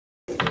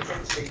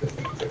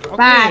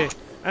Okay,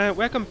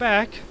 welcome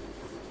back.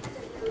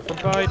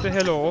 Goodbye to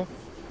hello.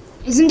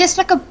 Isn't this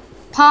like a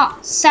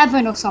part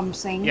 7 or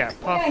something? Yeah,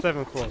 part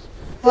 7 course.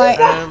 Like,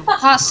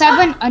 part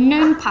 7,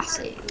 unknown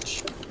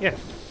passage. Yes,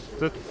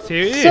 that's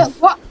here it So is.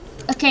 what?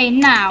 Okay,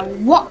 now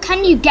what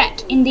can you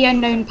get in the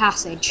unknown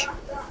passage?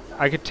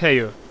 I could tell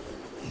you,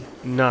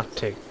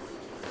 nothing.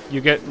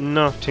 You get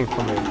nothing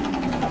from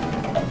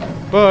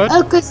it. But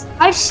Oh, because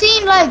I've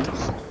seen like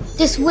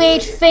this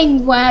weird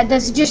thing where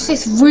there's just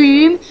this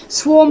room,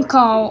 swarm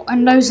car,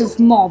 and loads of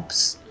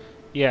mobs.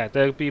 yeah,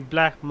 there'll be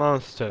black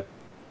monster.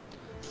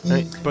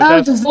 But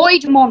Oh, the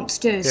void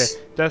monsters.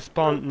 yeah, they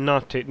spawn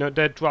nothing. No,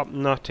 they drop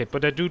nothing,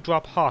 but they do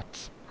drop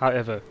hearts.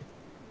 However,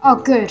 Oh,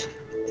 good.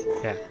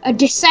 yeah. A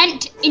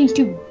descent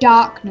into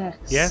darkness.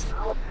 Yes,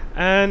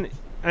 and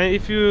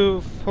if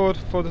you vote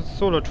for the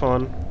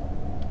Solartron,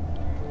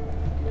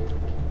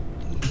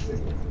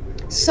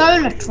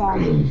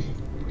 Solartron.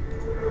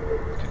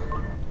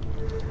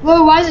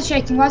 Whoa, why is it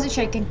shaking? Why is it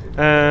shaking?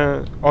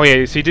 oh yeah,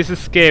 you see, this is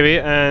scary,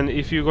 and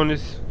if you're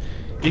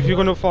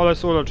gonna follow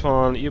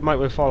Solartron, you might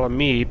well follow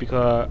me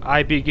because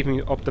I be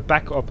giving up the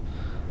backup.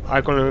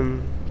 I'm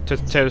gonna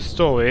just tell the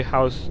story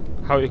how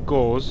it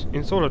goes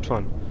in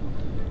Solartron.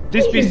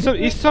 This be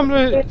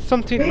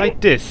something like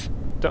this,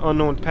 the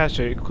unknown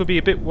pasture. It could be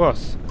a bit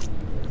worse,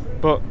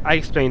 but I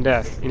explain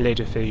that in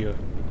later video.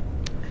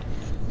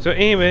 So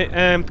anyway,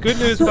 good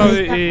news about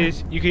it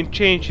is you can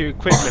change your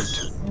equipment.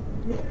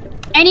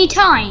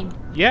 Anytime.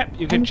 Yep,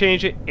 you can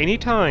change it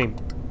anytime.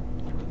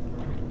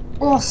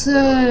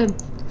 Awesome.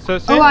 So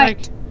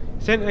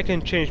since I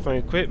can change my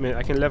equipment,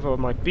 I can level up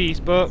my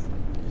beast, but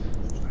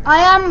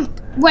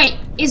Wait,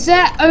 is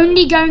there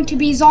only going to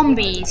be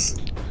zombies?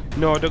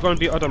 no, there are going to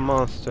be other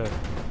monsters.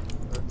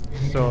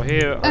 So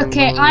here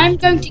Okay, I'm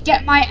going to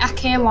get my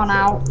Acheron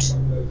out.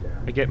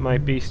 I get my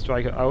beast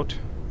striker out.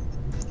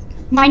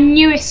 My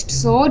newest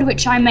sword,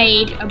 which I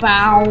made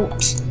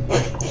about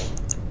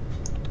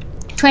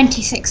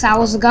 26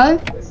 hours ago.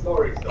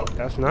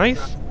 That's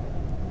nice.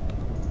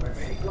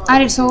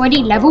 And it's already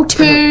level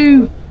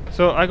 2.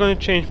 So I'm going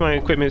to change my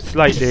equipment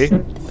slightly.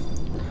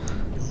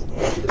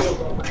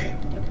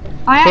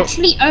 I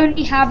actually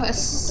only have a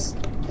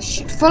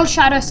full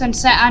shadow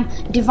sunset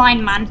and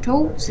divine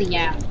mantle, so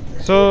yeah.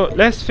 So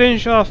let's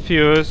finish off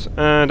Fuse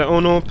and the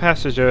unknown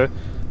passenger.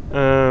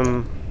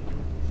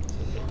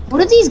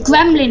 What are these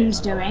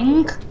gremlins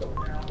doing?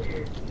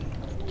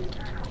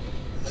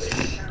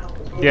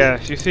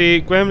 Yeah, you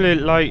see, Gremlin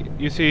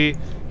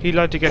he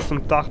like to get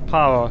some dark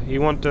power.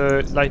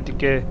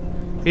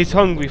 He's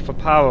hungry for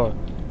power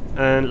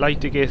and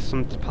like to get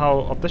some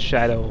power of the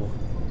shadow.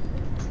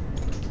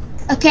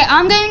 Okay,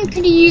 I'm going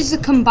to use the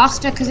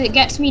combustor because it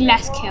gets me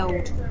less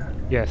killed.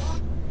 Yes,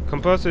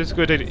 compressor is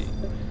good at it. You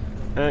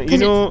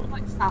It's know,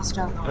 much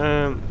faster.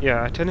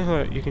 yeah, I tell you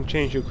how you can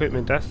change your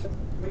equipment.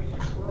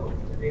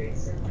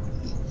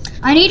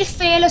 I need a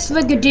fearless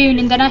Rigadoon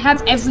and then I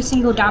have every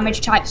single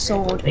damage type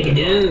sword.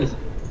 Rigadoon.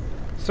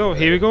 So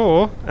here we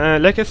go.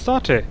 Let's get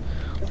started.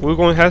 We're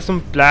going to have some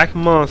black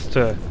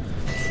monster.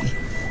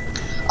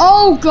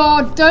 Oh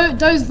god,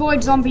 those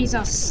void zombies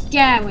are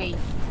scary.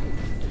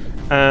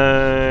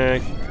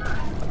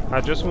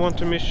 I just want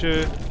to make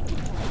sure.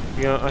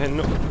 Yeah, I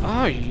know.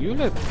 Ah, you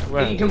let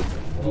well.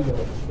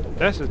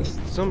 That's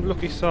some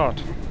lucky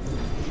shot.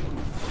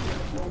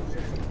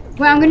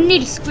 Well, I'm gonna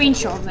need a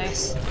screenshot of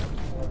this.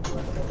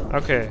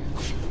 Okay.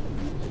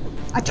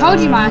 I told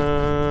you,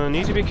 man.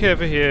 Need to be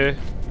careful here.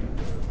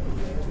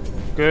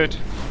 Good.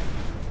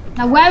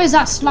 Now, where is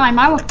that slime?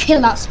 I will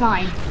kill that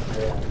slime.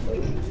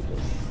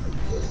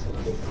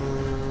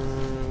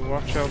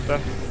 Watch out that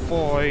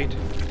void.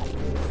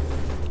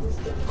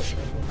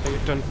 Are you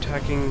done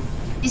attacking?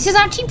 This is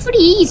actually pretty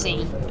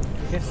easy.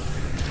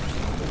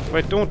 Yes.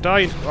 Wait, don't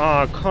die.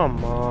 Ah,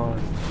 come on.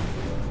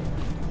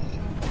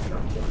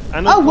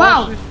 And Oh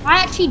wow! I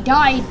actually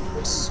died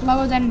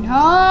slower than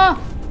her.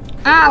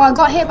 Ow! I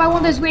got hit by one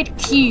of those weird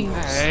cubes.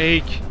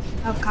 Hey.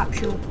 Oh,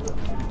 capsule.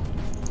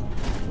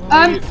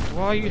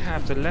 Why you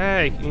have the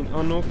lag in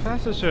unknown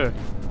passenger?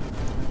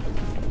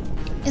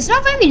 It's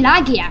not very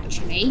laggy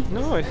actually.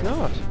 No, it's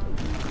not.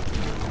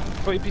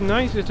 But it'd be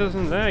nice if it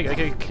doesn't lag. I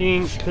get a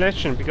clean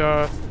collection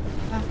because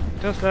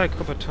it does lag a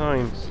couple of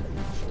times.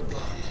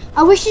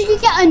 I wish you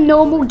could get a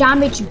normal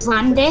damage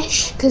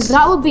brandish, because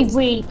that would be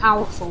really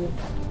powerful.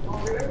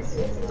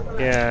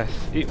 Yes,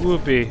 it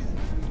would be.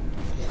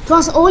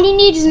 Plus, all you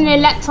need is an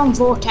electron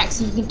vortex,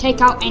 and you can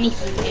take out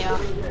anything here.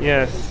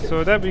 Yes,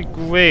 so that'd be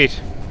great.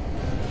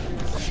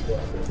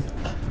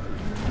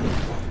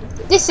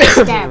 This is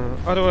scary.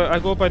 Otherwise, I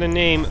go by the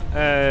name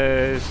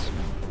as.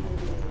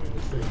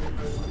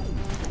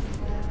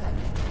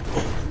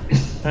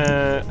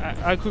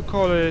 I could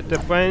call it the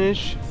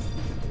Brandish.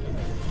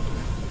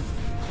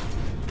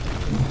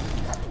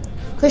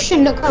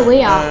 Christian, look where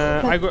we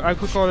are. I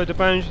could call it the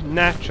Brandish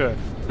Nature.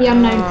 The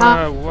unknown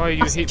path. Why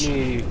you hit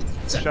me?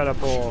 Shut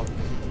up, all.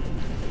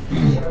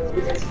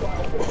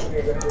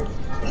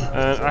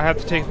 I have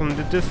to take from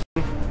the distance.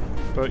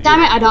 But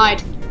Damn it, I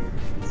died.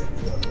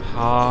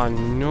 ah,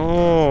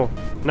 no.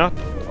 Not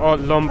all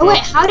lumber. Oh wait,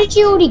 how did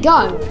you already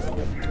go?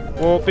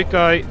 Oh, big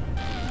guy.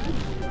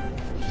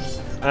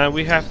 And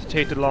we have to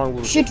take the long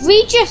route. Should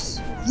we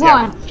just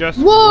run? Yeah, just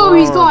Whoa,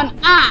 he's run. got an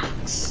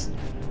axe.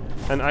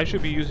 And I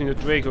should be using the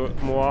Draco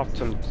more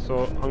often,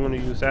 so I'm gonna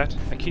use that.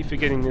 I keep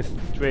forgetting this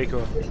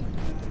Draco.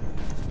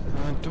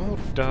 And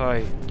don't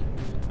die.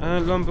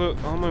 And lumber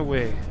on my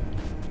way.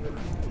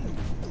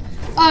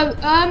 Oh,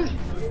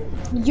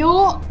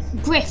 your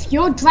Gryff,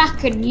 your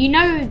Draken, you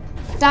know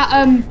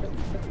that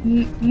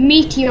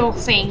meteor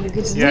thing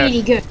is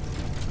really good.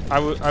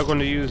 I'm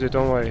gonna use it,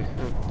 don't worry.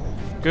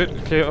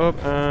 Good, clear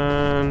up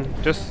and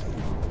just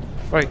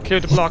right, clear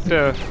the block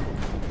there.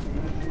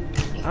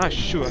 Ah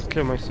shoot, I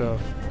killed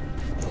myself.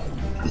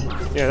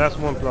 Yeah, that's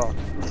one block.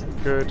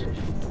 Good.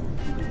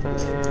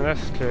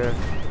 That's clear.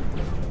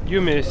 You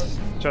missed,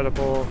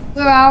 Shadowball.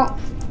 We're out.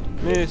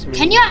 Miss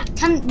me.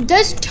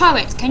 Those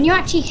turrets, can you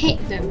actually hit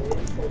them?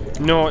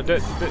 No,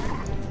 that's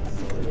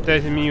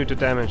immune to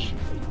damage.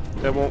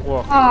 That won't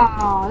work.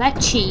 Oh,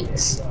 that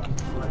cheats.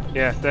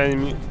 Yeah, they're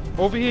immune.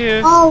 Over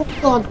here! Oh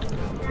god.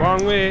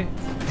 Wrong way!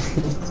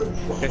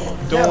 Okay,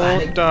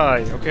 don't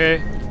die,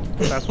 okay?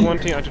 That's one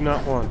thing I do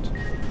not want.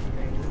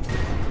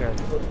 Okay.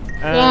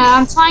 Yeah,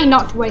 I'm trying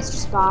not to waste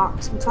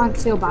sparks. I'm trying to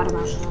feel bad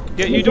about that.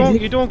 Yeah, you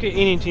don't get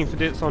anything for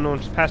this unknown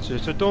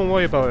passage, so don't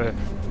worry about it.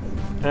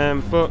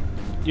 But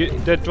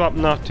they drop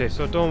nothing,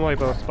 so don't worry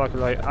about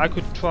Sparklight. I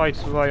could try to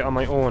survive on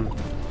my own.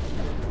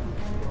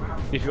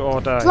 If you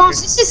all die.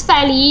 Ross, this is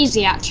fairly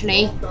easy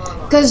actually,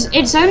 because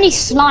it's only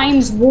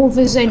slimes,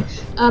 wolvers, and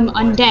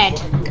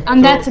undead,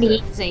 and they're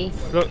pretty easy.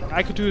 Look,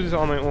 I could do this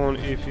on my own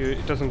if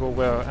it doesn't go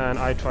well, and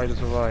I try to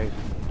survive.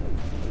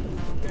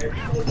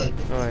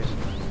 Alright.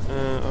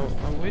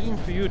 I'm waiting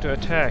for you to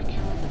attack.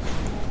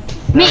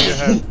 Me?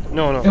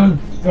 No. Don't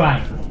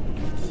try.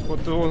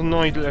 What those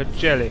annoying little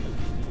jelly.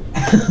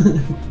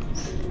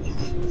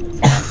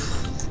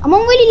 I'm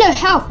on really low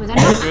health, but I'm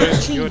not You're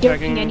actually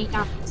attacking. doing any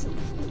damage.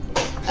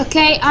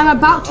 Okay, I'm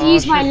about to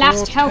use my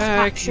last health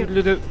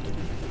action.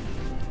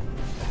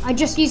 I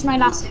just used my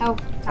last health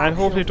action. And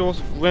hopefully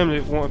those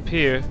gremlins won't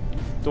appear.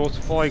 Those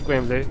 5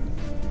 gremlins.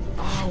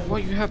 Oh,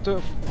 what you have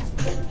to...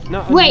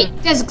 Wait,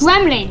 there's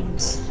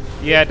gremlins.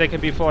 Yeah, they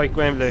can be 5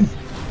 gremlins.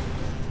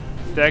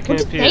 They can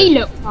What do appear. they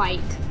look like?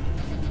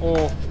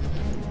 Oh.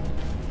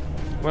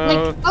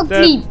 Well, Like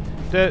ugly.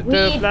 the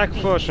weird black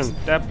things. version.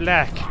 They're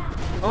black.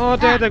 Oh,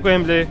 they're the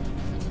gremlin.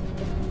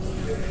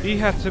 He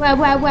had to... Where?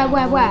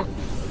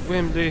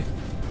 Gremlin.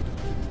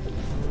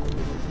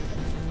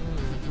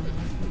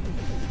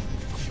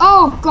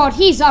 Oh god,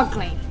 he's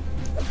ugly.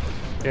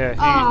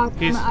 Yeah,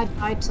 he's... I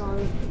died,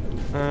 sorry.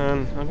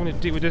 And I'm gonna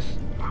deal with this.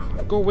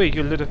 Go away,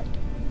 you little...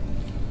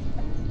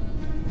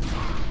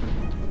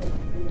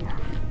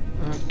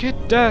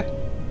 Get that!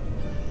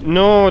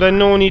 No, there's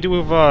no need to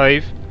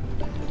revive.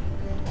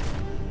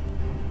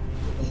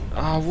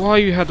 Ah, why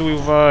you had to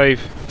revive?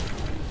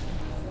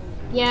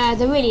 Yeah,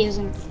 there really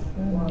isn't.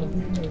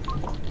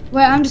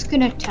 Wait, I'm just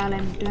gonna tell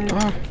him, don't.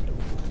 Ah.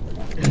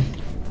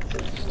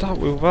 Stop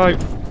revive.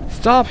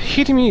 Stop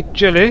hitting me,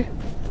 jelly!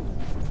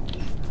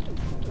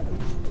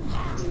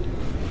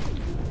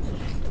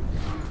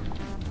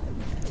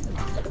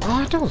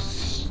 Ah, that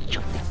was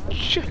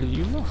jelly,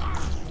 you know.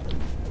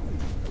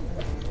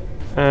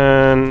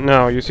 And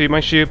now you see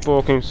my shield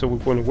broken, so we're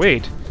gonna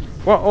wait.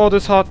 What all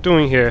this heart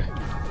doing here?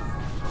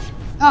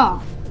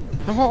 Oh.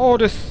 And what all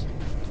this?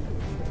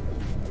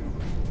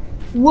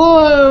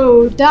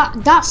 Whoa,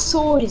 that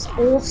sword is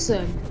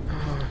awesome.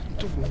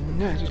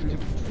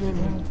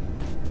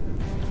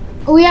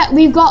 Oh yeah,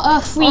 we've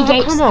got 3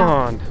 gates come now.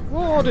 on!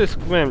 What all this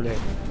gremlin?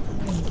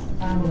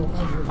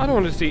 I don't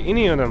want to see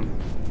any of them.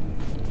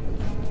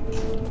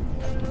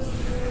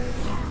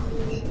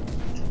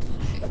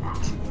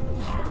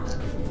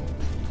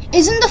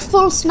 Isn't the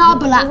full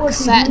Snarble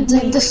set,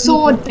 the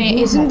sword bit,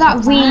 isn't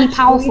that really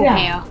powerful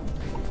here?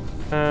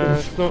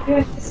 So,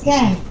 You're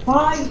scared.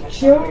 5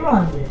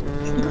 children.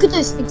 Look at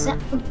this,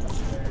 exactly.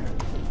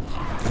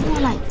 They're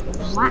like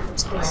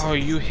rats, basically. oh,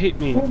 you hit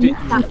me, did you?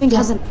 That thing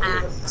has an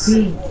axe.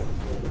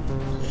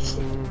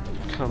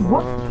 Come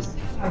on.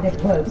 Are they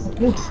close?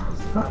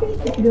 How can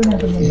you don't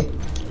have the money?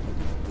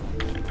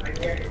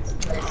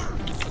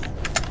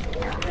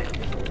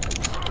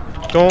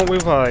 Don't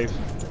revive.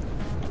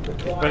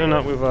 Better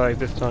not revive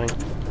this time.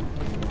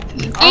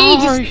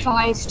 Ages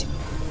advised.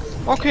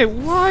 Okay,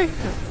 why?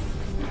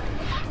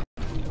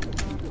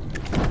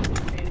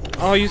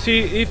 Oh, you see,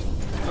 if...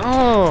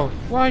 Oh,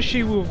 why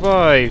she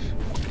revive?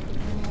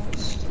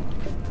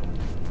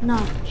 No.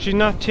 She's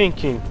not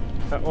thinking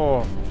at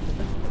all.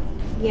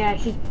 Yeah,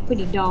 she's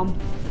pretty dumb.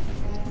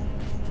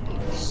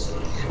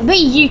 I bet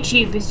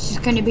YouTube is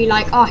just gonna be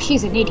like, oh,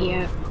 she's an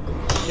idiot.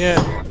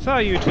 Yeah,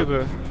 sorry,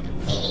 YouTuber.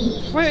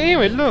 Well,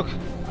 anyway, look.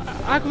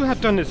 I could have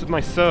done this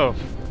myself.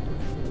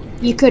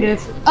 You could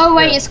have. Oh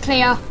wait, Yeah. it's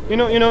clear.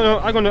 No,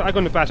 I'm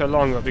gonna battle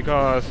longer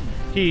because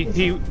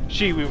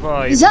she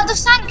revived. Is that the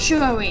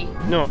sanctuary?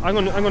 No, I'm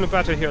gonna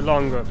battle here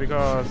longer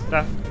because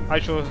that I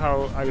show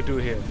how I do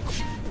here.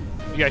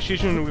 Yeah, she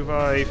shouldn't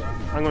revive.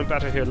 I'm gonna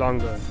battle here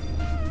longer.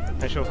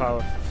 I show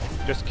how.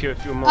 just kill a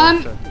few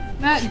monsters.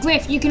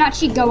 Gryff, you can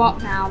actually go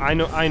up now. I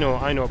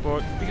know,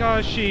 but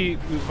because she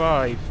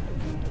revived.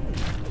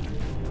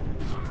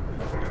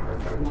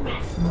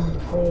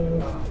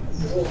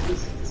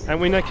 And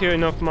when I kill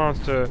enough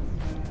monster,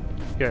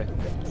 yeah.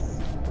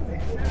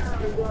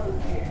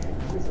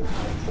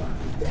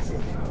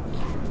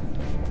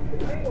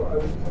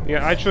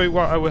 Yeah, actually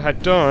what I would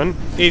have done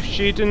if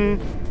she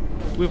didn't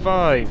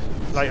revive,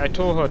 like I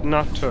told her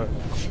not to.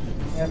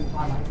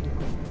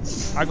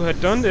 I could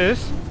have done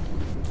this.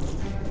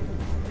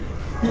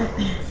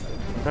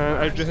 And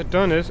I just had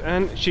done this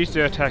and she's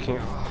still attacking.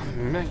 Oh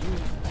man.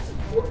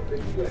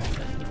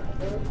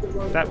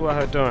 That what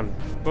I had done.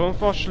 But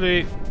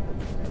unfortunately,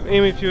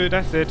 aiming few,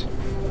 that's it.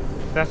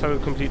 That's how we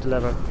complete the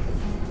level.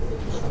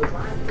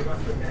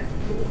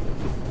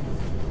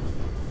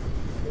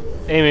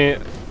 Amy,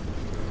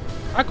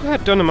 I could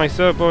have done it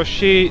myself, but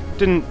she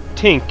didn't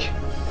think.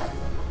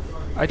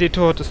 I did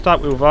tell her to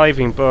stop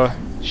reviving, but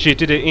she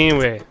did it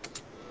anyway.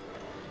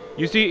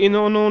 You see, in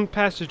Unknown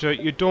Passenger,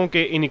 you don't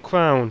get any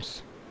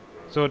crowns,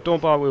 so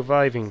don't bother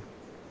reviving.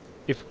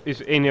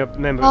 If any of the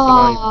members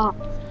alive.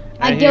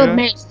 My guild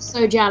mates are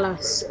so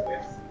jealous.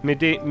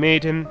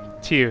 Made him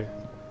tear,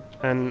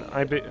 and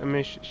I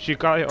mean, she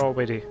got it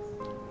already.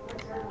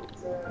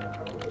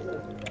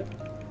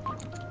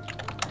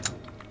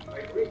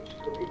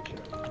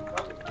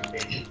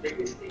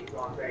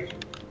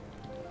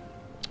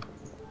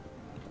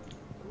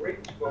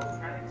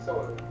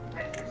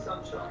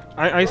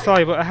 I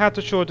sorry, but I have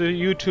to show the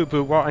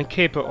YouTuber what I'm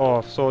capable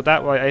of, so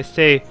that way I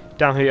stay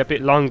down here a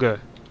bit longer.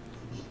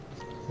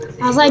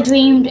 As I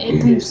dreamed,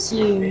 it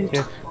consumed.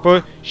 Yeah,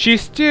 but she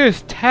still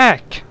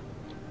attack.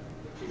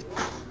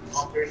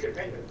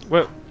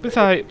 Well,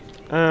 besides,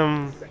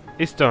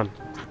 it's done.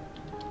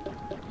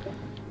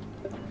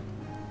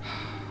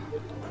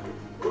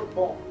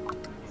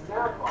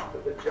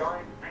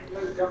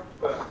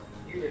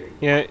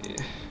 Yeah.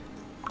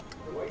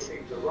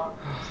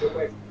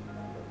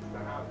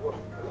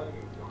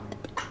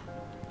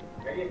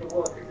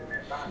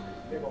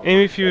 And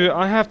if you,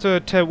 I have to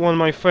tell one of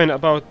my friend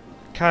about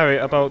Carrie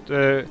about.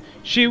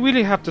 She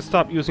really have to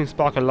stop using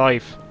Sparkle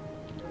Life.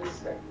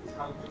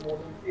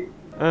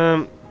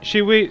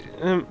 She wait.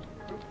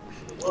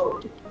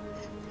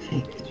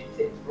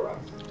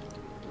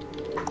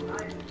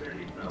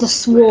 The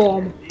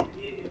swarm.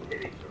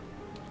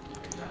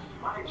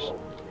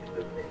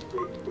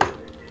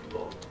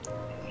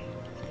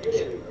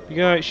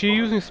 Yeah, she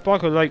using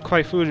Sparkle Light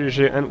quite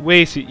foolishly and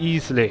wastes it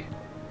easily.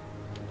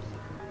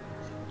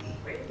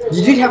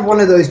 You did have one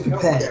of those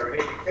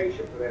prepared.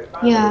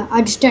 Yeah,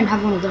 I just don't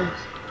have one of those.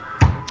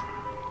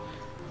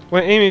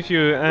 Well, aim if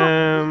you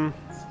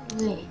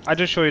I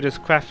just show you this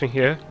crafting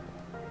here.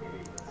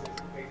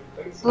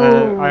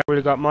 I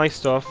already got my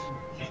stuff.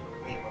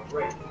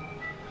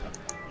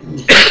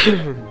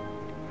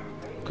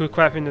 Could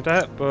craft into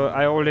that, but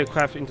I already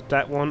craft into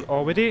that one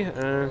already,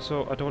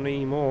 so I don't need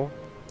any more.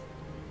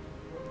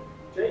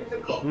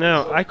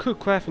 Now I could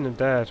craft into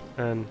that,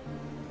 and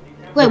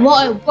wait,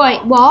 what?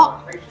 Wait,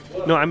 what?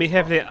 no, I mean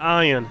heavily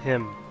iron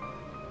him.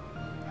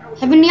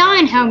 Having the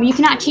iron helm, you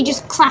can actually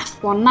just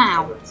craft one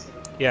now.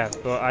 Yeah,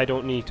 but I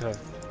don't need to,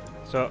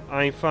 so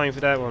I'm fine for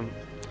that one.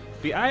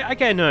 But I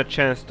get another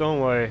chance. Don't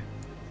worry,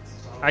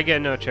 I get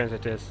another chance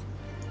at this.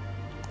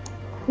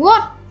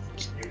 What?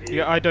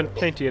 Yeah, I done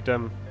plenty of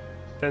them.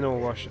 Then no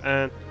wash,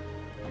 and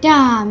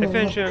damn.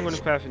 eventually I'm gonna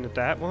craft into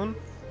that one.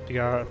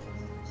 Yeah.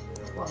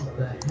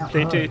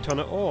 Plenty ton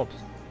of orbs,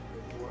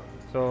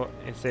 so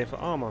it's safe for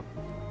armor.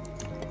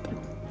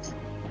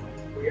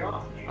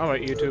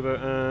 Alright,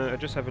 YouTuber,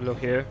 just have a look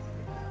here.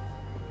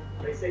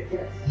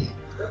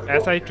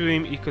 As I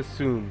dream, it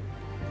consume.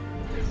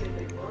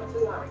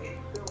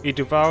 It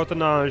devoured the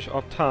knowledge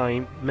of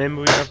time,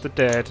 memory of the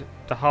dead,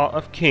 the heart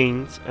of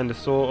kings, and the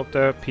soul of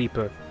their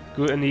people.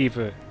 Good and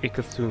evil, it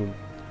consumed.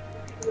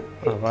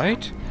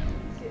 Alright.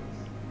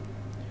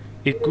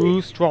 It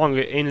grew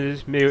stronger,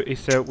 endless mirror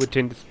itself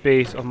within the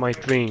space of my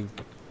dream.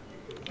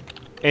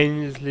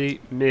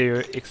 Endlessly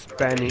mirror,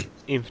 expanding,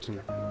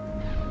 infinite.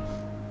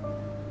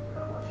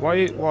 What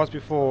it was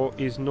before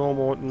is no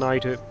more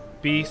neither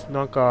beast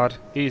nor god.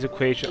 It is a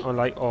creation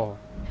unlike all.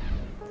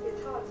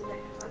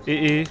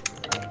 It is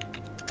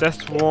the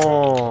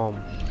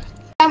swarm.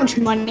 How much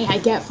money I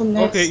get from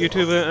this? Okay,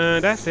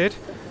 YouTuber, that's it.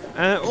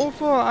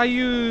 Although I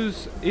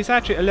use, it's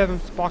actually 11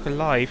 Sparkle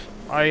Life.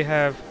 I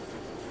have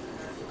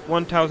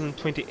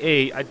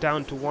 1028. I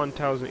down to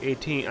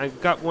 1018. I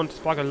got one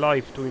Sparkle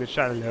Life during the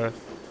Shadow Lair.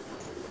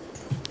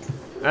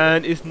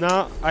 And it's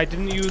not, I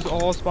didn't use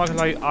all Sparkle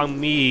Light on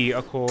me,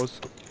 of course,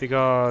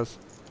 because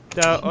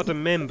the other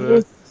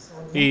member,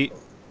 he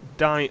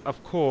died,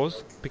 of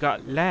course,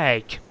 because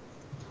lag.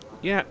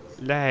 Yeah,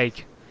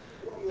 lag.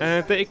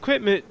 The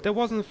equipment, that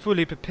wasn't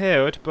fully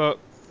prepared, but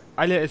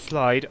I let it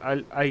slide.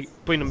 I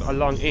bring them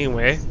along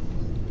anyway.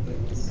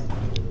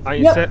 I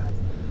accept.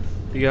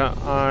 Yeah,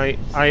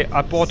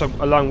 I brought them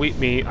along with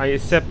me. I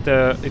accept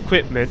the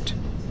equipment.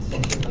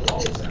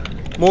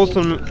 Most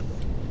of them,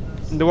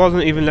 there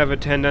wasn't even level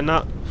 10. They're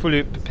not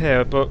fully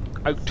prepared, but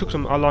I took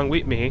them along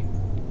with me,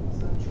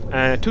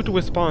 and I took the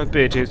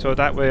responsibility, so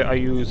that way I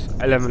use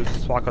 11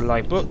 Sparkle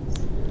Life.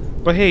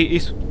 But hey,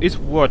 it's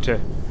water.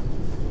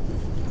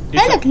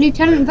 Hey, look,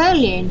 Lieutenant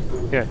Verlian.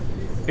 Yeah,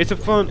 it's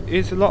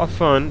a lot of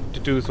fun to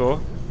do so.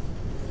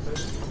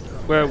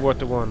 Where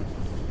water one,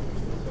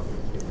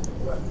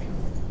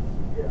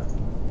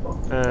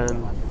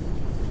 and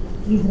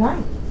He's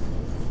right.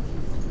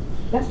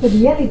 That's the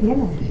reality,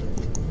 isn't it?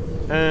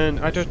 and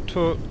I just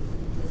took.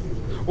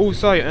 Oh,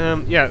 sorry.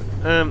 Yeah.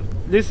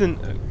 Listen.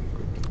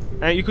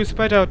 You could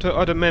spread out to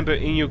other member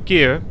in your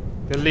gear,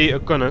 the Lair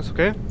gunners,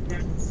 okay?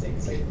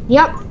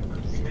 Yep.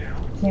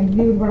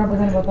 Simply बड़ा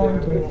पसंद बताओ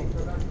मुझे.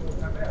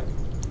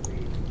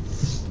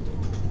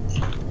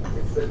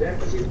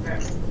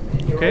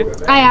 Okay.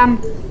 I am.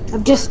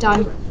 I've just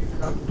done.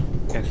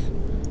 Yes.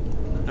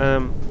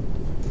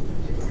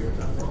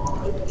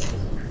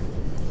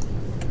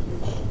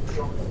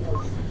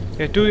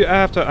 Yeah. Do you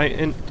after I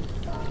in?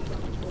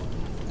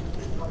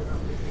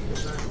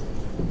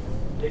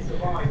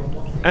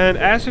 And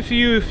as a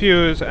few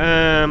viewers,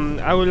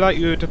 I would like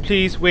you to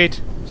please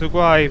rate,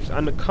 subscribe,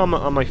 and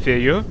comment on my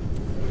video.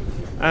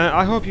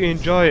 I hope you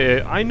enjoy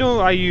it. I know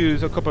I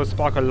use a couple of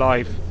Sparkle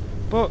Life,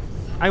 but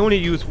I only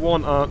use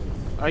one on.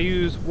 I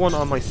use one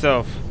on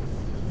myself.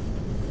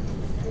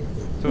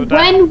 So that,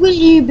 When will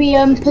you be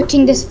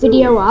putting this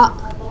video up?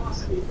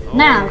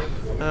 Now.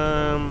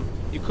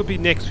 It could be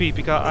next week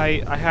because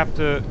I have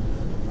to.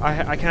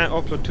 I can't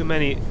upload too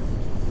many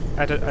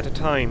at a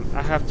time.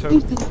 I have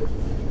to.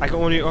 I can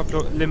only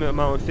upload a limited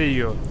amount of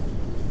video.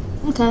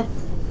 Okay.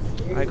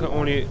 I can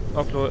only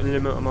upload a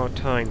limited amount of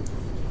time.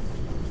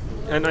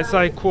 And I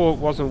saw Cole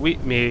wasn't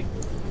with me.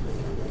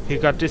 He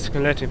got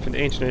disconnected from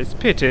the internet. It's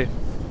pity.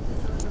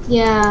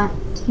 Yeah.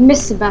 You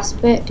missed the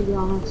best bit, to be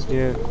honest.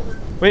 Yeah.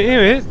 Well,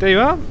 anyway, there you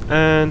are.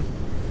 And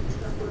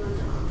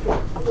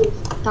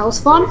That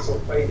was fun.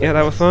 yeah,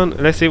 that was fun.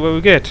 Let's see what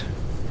we get.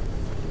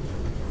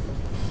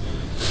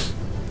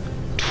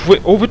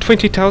 Over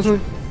 20,000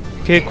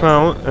 K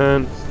crown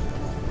and.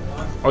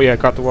 Oh yeah,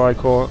 got the wide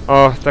core.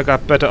 Oh, they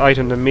got better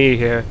item than me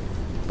here.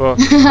 But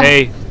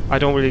hey, I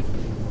don't really.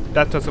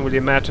 That doesn't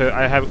really matter.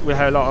 We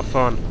had a lot of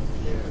fun.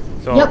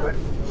 So Yep.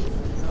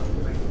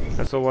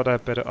 that's all. What a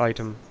better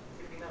item.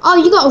 Oh,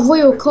 you got a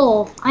royal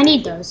core. I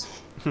need those.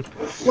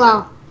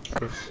 Well,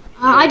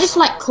 I just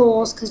like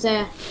cores because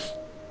they're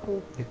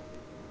cool.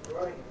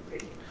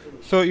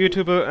 So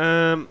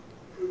YouTuber,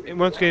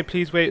 once again,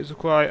 please rate,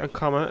 subscribe, and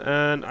comment,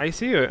 and I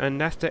see you. And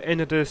that's the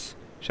end of this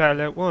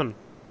Shadow 1.